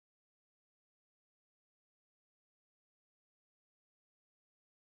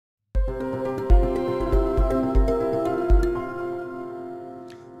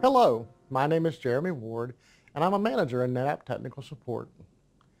Hello, my name is Jeremy Ward, and I'm a manager in NetApp Technical Support.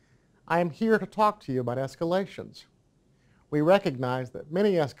 I am here to talk to you about escalations. We recognize that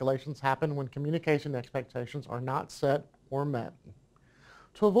many escalations happen when communication expectations are not set or met.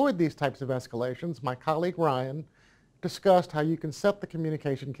 To avoid these types of escalations, my colleague Ryan discussed how you can set the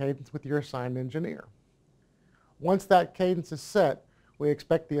communication cadence with your assigned engineer. Once that cadence is set, we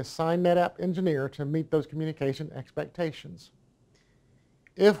expect the assigned NetApp engineer to meet those communication expectations.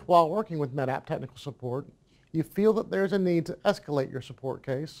 If, while working with NetApp Technical Support, you feel that there's a need to escalate your support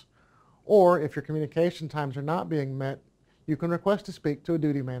case, or if your communication times are not being met, you can request to speak to a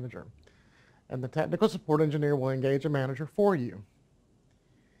duty manager, and the technical support engineer will engage a manager for you.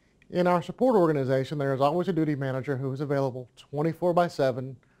 In our support organization, there is always a duty manager who is available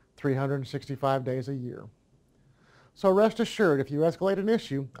 24/7, 365 days a year. So rest assured, if you escalate an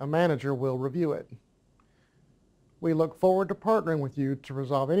issue, a manager will review it. We look forward to partnering with you to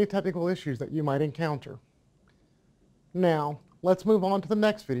resolve any technical issues that you might encounter. Now, let's move on to the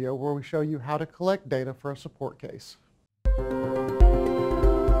next video where we show you how to collect data for a support case.